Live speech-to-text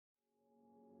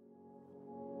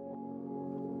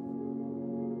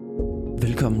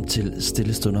Velkommen til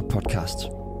Stillestunder podcast.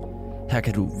 Her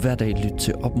kan du hver dag lytte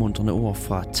til opmuntrende ord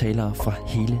fra talere fra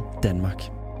hele Danmark.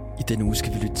 I denne uge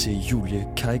skal vi lytte til Julie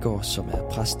Kajgaard, som er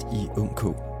præst i UK.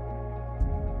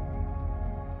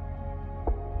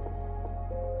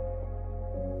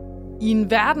 I en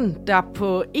verden, der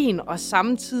på en og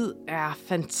samme tid er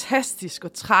fantastisk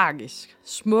og tragisk,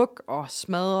 smuk og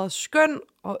smadret, skøn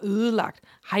og ødelagt,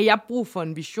 har jeg brug for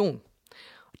en vision.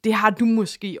 Det har du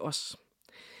måske også.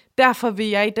 Derfor vil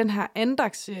jeg i den her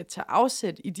andagtserie tage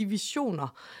afsæt i de visioner,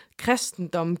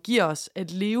 kristendommen giver os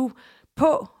at leve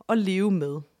på og leve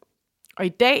med. Og i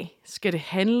dag skal det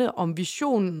handle om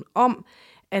visionen om,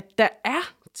 at der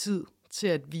er tid til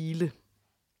at hvile.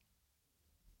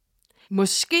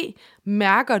 Måske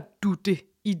mærker du det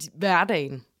i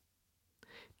hverdagen.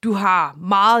 Du har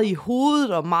meget i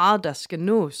hovedet og meget, der skal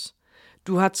nås.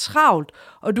 Du har travlt,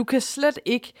 og du kan slet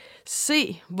ikke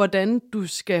se, hvordan du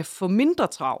skal få mindre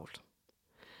travlt.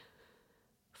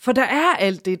 For der er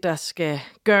alt det, der skal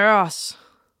gøres.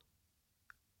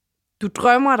 Du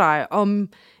drømmer dig om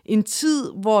en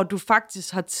tid, hvor du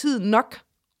faktisk har tid nok,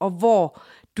 og hvor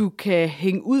du kan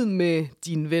hænge ud med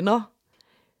dine venner.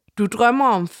 Du drømmer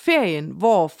om ferien,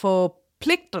 hvor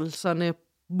forpligtelserne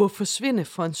må forsvinde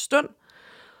for en stund.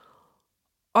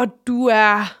 Og du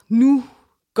er nu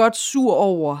godt sur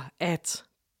over, at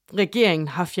regeringen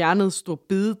har fjernet store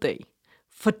bededag.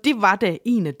 For det var da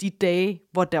en af de dage,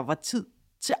 hvor der var tid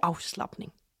til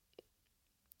afslapning.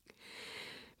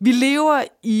 Vi lever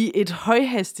i et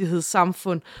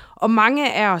højhastighedssamfund, og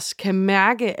mange af os kan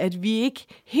mærke, at vi ikke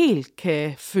helt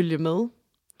kan følge med.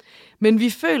 Men vi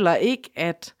føler ikke,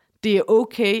 at det er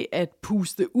okay at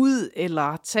puste ud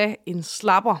eller tage en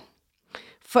slapper.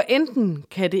 For enten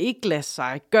kan det ikke lade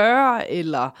sig gøre,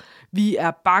 eller vi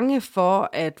er bange for,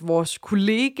 at vores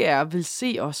kollegaer vil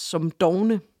se os som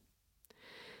dovne.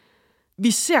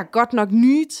 Vi ser godt nok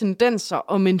nye tendenser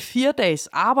om en 4-dages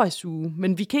arbejdsuge,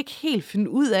 men vi kan ikke helt finde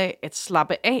ud af at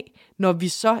slappe af, når vi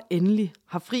så endelig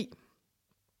har fri.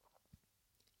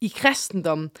 I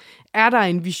kristendommen er der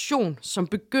en vision, som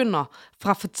begynder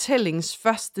fra fortællingens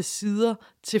første sider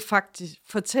til faktisk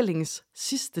fortællingens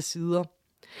sidste sider.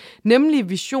 Nemlig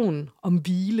visionen om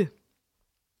hvile.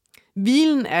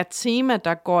 Hvilen er et tema,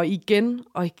 der går igen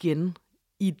og igen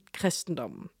i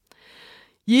kristendommen.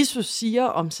 Jesus siger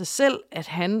om sig selv, at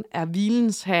han er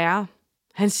hvilens herre.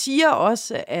 Han siger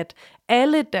også, at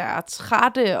alle, der er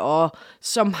trætte og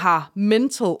som har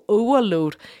mental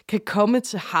overload, kan komme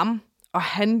til ham, og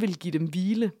han vil give dem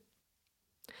hvile.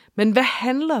 Men hvad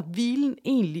handler hvilen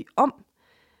egentlig om?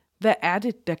 Hvad er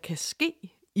det, der kan ske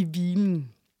i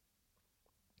hvilen?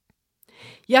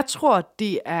 Jeg tror,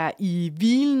 det er i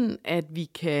hvilen, at vi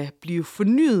kan blive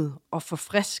fornyet og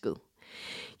forfrisket.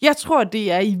 Jeg tror,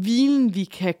 det er i hvilen, vi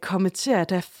kan komme til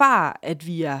at erfare, at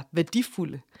vi er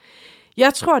værdifulde.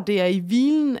 Jeg tror, det er i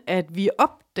hvilen, at vi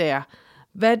opdager,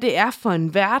 hvad det er for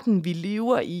en verden, vi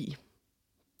lever i.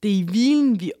 Det er i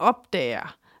hvilen, vi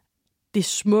opdager det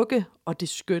smukke og det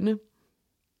skønne.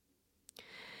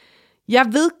 Jeg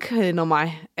vedkender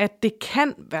mig, at det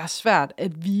kan være svært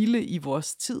at hvile i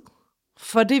vores tid.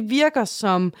 For det virker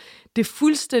som det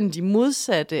fuldstændig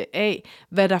modsatte af,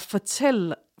 hvad der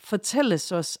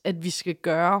fortælles os, at vi skal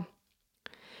gøre.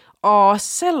 Og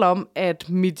selvom at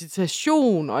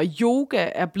meditation og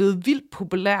yoga er blevet vildt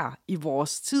populær i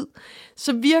vores tid,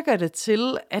 så virker det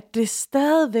til, at det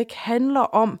stadigvæk handler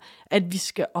om, at vi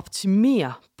skal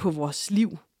optimere på vores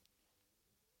liv.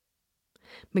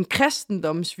 Men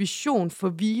kristendommens vision for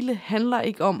hvile handler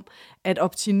ikke om at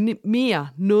optimere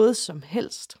noget som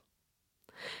helst.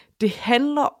 Det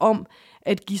handler om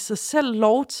at give sig selv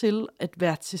lov til at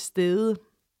være til stede.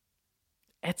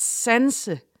 At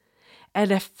sanse.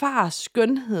 At erfare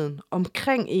skønheden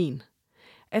omkring en.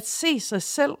 At se sig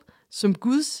selv, som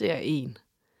Gud ser en.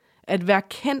 At være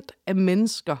kendt af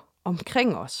mennesker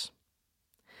omkring os.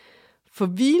 For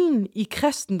hvilen i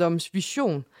kristendommens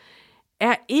vision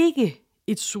er ikke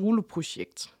et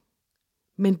soloprojekt.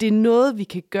 Men det er noget, vi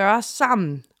kan gøre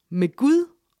sammen med Gud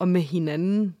og med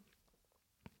hinanden.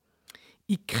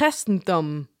 I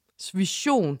kristendommens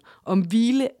vision om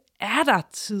hvile er der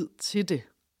tid til det.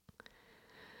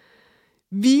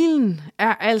 Hvilen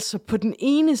er altså på den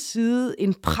ene side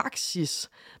en praksis,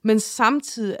 men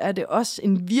samtidig er det også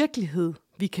en virkelighed,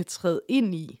 vi kan træde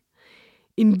ind i.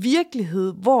 En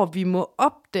virkelighed, hvor vi må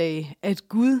opdage, at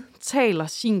Gud taler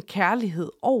sin kærlighed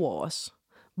over os.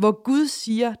 Hvor Gud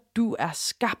siger, du er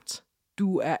skabt,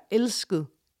 du er elsket,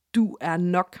 du er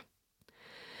nok.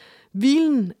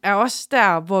 Hvilen er også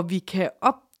der, hvor vi kan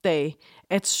opdage,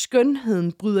 at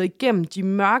skønheden bryder igennem de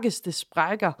mørkeste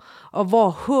sprækker, og hvor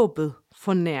håbet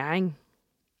får næring.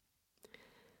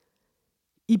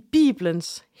 I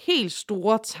Bibelens helt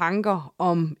store tanker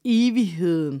om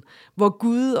evigheden, hvor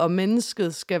Gud og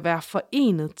mennesket skal være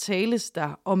forenet, tales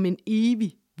der om en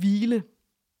evig hvile.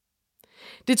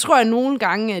 Det tror jeg nogle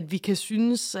gange, at vi kan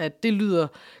synes, at det lyder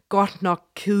godt nok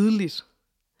kedeligt.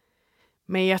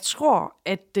 Men jeg tror,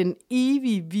 at den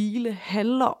evige hvile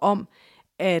handler om,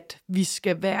 at vi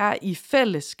skal være i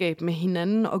fællesskab med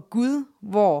hinanden og Gud,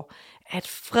 hvor at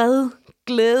fred,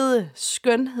 glæde,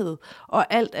 skønhed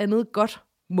og alt andet godt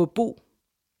må bo.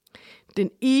 Den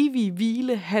evige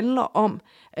hvile handler om,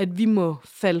 at vi må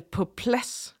falde på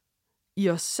plads i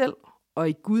os selv og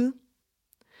i Gud.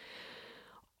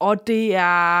 Og det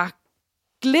er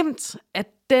glimt af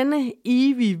denne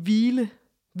evige hvile,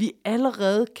 vi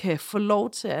allerede kan få lov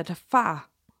til at erfare,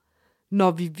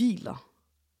 når vi hviler.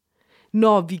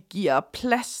 Når vi giver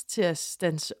plads til at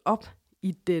standse op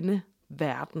i denne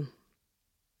verden.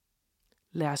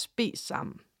 Lad os bede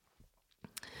sammen.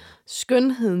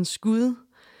 Skønhedens Gud,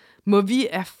 må vi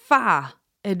erfare,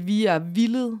 at vi er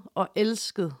villet og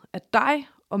elsket af dig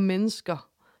og mennesker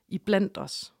iblandt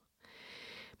os.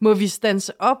 Må vi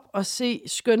standse op og se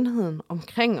skønheden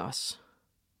omkring os.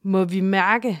 Må vi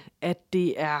mærke, at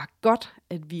det er godt,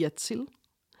 at vi er til.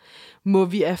 Må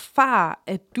vi erfare,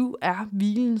 at du er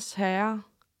hvilens herre.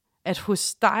 At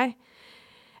hos dig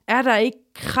er der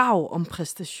ikke krav om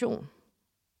præstation.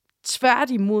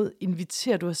 Tværtimod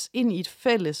inviterer du os ind i et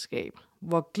fællesskab,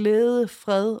 hvor glæde,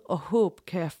 fred og håb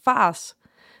kan erfares,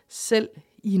 selv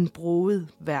i en broget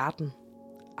verden.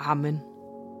 Amen.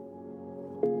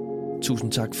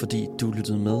 Tusind tak, fordi du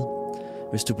lyttede med.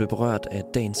 Hvis du blev berørt af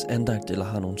dagens andagt eller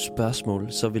har nogle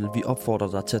spørgsmål, så vil vi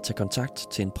opfordre dig til at tage kontakt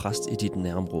til en præst i dit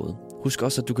nærområde. Husk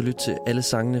også, at du kan lytte til alle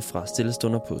sangene fra Stille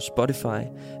Stunder på Spotify,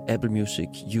 Apple Music,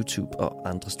 YouTube og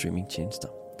andre streamingtjenester.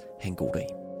 Ha' en god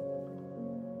dag.